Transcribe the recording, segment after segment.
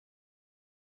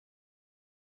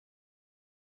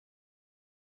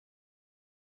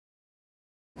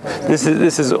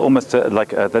This is almost like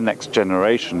the next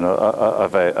generation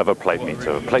of a plate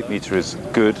meter. A plate meter is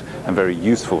good and very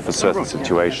useful for certain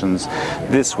situations.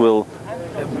 This will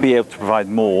be able to provide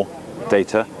more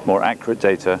data, more accurate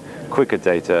data, quicker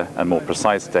data and more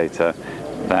precise data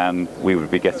than we would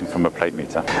be getting from a plate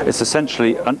meter. It's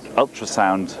essentially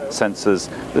ultrasound sensors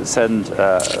that send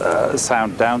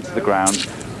sound down to the ground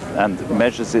and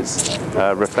measures its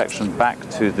reflection back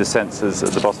to the sensors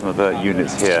at the bottom of the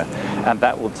units here, and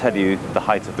that will tell you the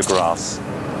height of the grass.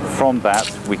 From that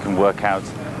we can work out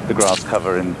the grass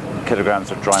cover in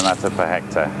kilograms of dry matter per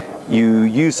hectare. You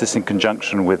use this in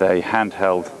conjunction with a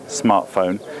handheld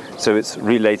smartphone, so it's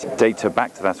relayed data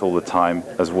back to that all the time,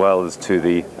 as well as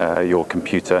to your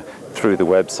computer through the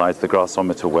website, the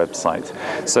Grassometer website.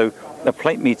 So a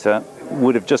plate meter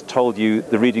would have just told you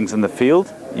the readings in the field.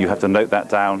 You have to note that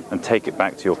down and take it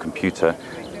back to your computer.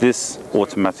 This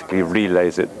automatically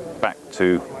relays it back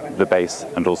to the base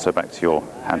and also back to your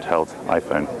handheld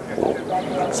iPhone or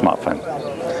smartphone.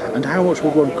 And how much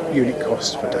will one unit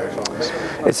cost for dairy farmers?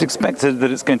 It's expected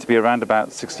that it's going to be around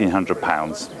about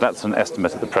 £1,600. That's an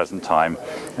estimate at the present time,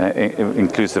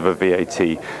 inclusive of VAT.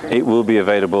 It will be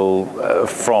available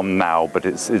from now, but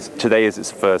today is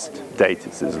its first date,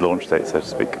 it's its launch date, so to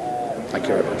speak. Thank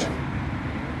you very much.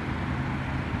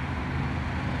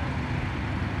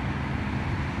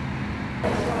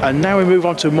 And now we move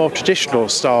on to a more traditional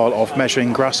style of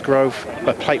measuring grass growth,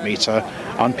 a plate meter,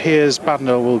 and Piers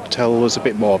Badnell will tell us a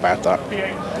bit more about that.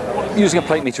 Using a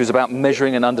plate meter is about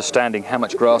measuring and understanding how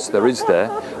much grass there is there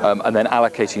and then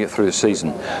allocating it through the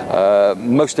season.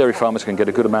 Most dairy farmers can get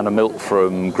a good amount of milk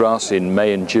from grass in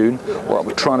May and June. What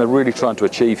we're really trying to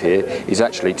achieve here is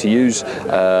actually to use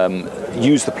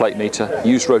the plate meter,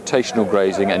 use rotational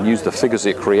grazing and use the figures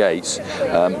it creates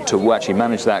to actually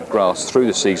manage that grass through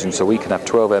the season, so we can have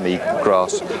 12 ME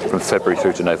grass from February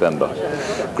through to November.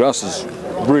 Grass is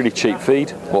really cheap feed.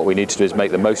 What we need to do is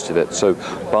make the most of it. So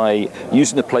by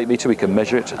using the plate meter we can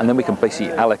measure it, and then we can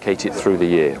basically allocate it through the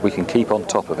year. We can keep on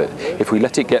top of it. If we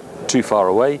let it get too far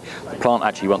away, the plant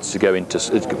actually wants to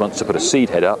put a seed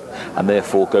head up and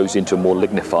therefore goes into a more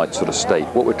lignified sort of state.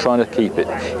 What we're trying to keep it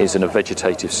is in a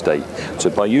vegetative state. So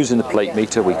by using the plate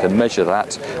meter we can measure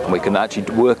that, and we can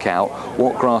actually work out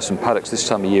what grass and paddocks this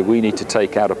time of year we need to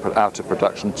take out of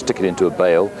production, stick it into a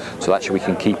bale, so actually we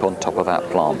can keep on top of that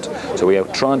plant. So we are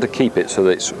trying to keep it so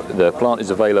that the plant is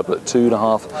available at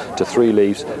 2.5 to 3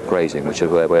 leaves grazing, which is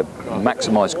where we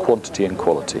maximise quantity and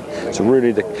quality. So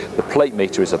really the plate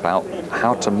meter is about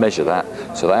how to measure that,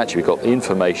 so that actually we've got the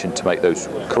information to make those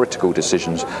critical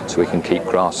decisions, so we can keep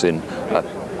grass in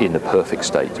the perfect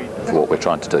state for what we're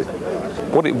trying to do.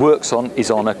 What it works on is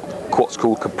on what's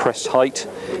called compressed height.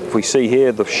 If we see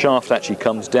here, the shaft actually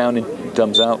comes down and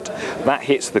comes out, that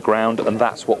hits the ground, and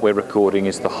that's what we're recording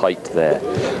is the height there.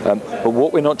 But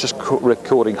what we're not just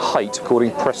recording height,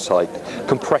 recording compressed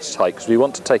height, because we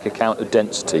want to take account of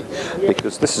density,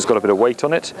 because this has got a bit of weight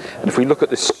on it. And if we look at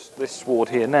this sward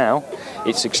here now,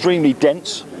 it's extremely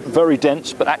dense, very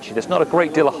dense, but actually there's not a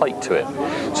great deal of height to it.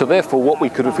 So therefore what we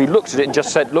could, if we looked at it and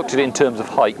just looked at it in terms of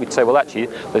height, we'd say, well actually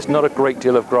there's not a great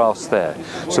deal of grass there.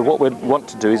 So what we want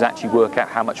to do is actually work out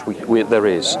how much there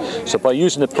is. So by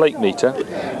using the plate meter,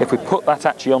 if we put that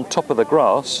actually on top of the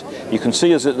grass, you can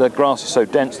see as the grass is so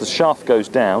dense, the shaft goes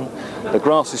down, the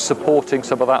grass is supporting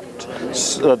some of that,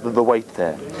 the weight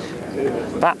there.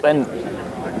 That then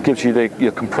gives you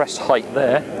your compressed height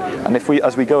there, and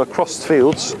as we go across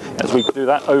fields, as we do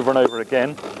that over and over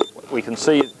again, we can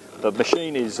see the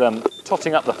machine is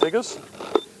totting up the figures.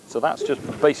 So that's just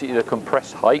basically the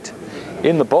compressed height.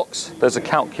 In the box there's a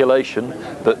calculation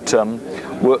that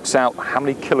works out how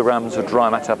many kilograms of dry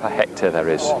matter per hectare there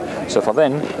is. So if I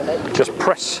then just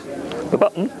press the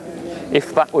button,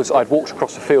 if that was, I'd walked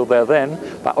across the field there then,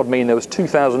 that would mean there was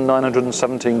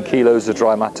 2,917 kilos of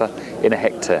dry matter in a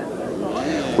hectare.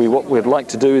 What we'd like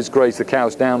to do is graze the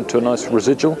cows down to a nice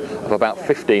residual of about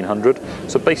 1,500.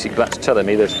 So basically that's telling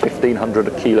me there's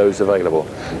 1,500 kilos available.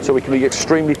 So we can be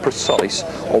extremely precise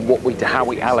on how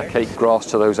we allocate grass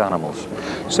to those animals.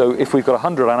 So if we've got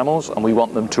 100 animals and we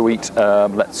want them to eat,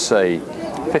 let's say,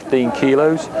 15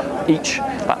 kilos each,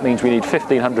 that means we need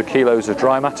 1,500 kilos of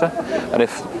dry matter. And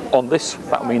if on this,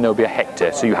 that would mean there'll be a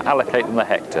hectare. So you allocate them a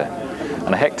hectare.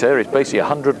 And a hectare is basically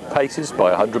 100 paces by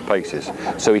 100 paces.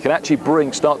 So we can actually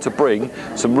start to bring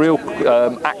some real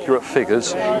accurate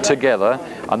figures together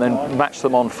and then match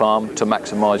them on farm to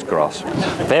maximise grass.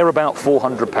 They're about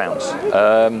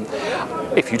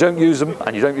 £400. If you don't use them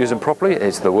and you don't use them properly,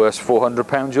 it's the worst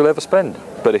 £400 you'll ever spend.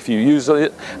 But if you use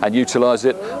it and utilise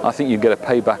it, I think you can get a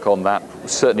payback on that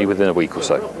certainly within a week or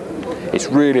so. It's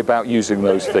really about using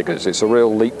those figures. It's a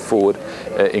real leap forward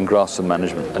in grassland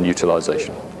management and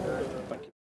utilisation.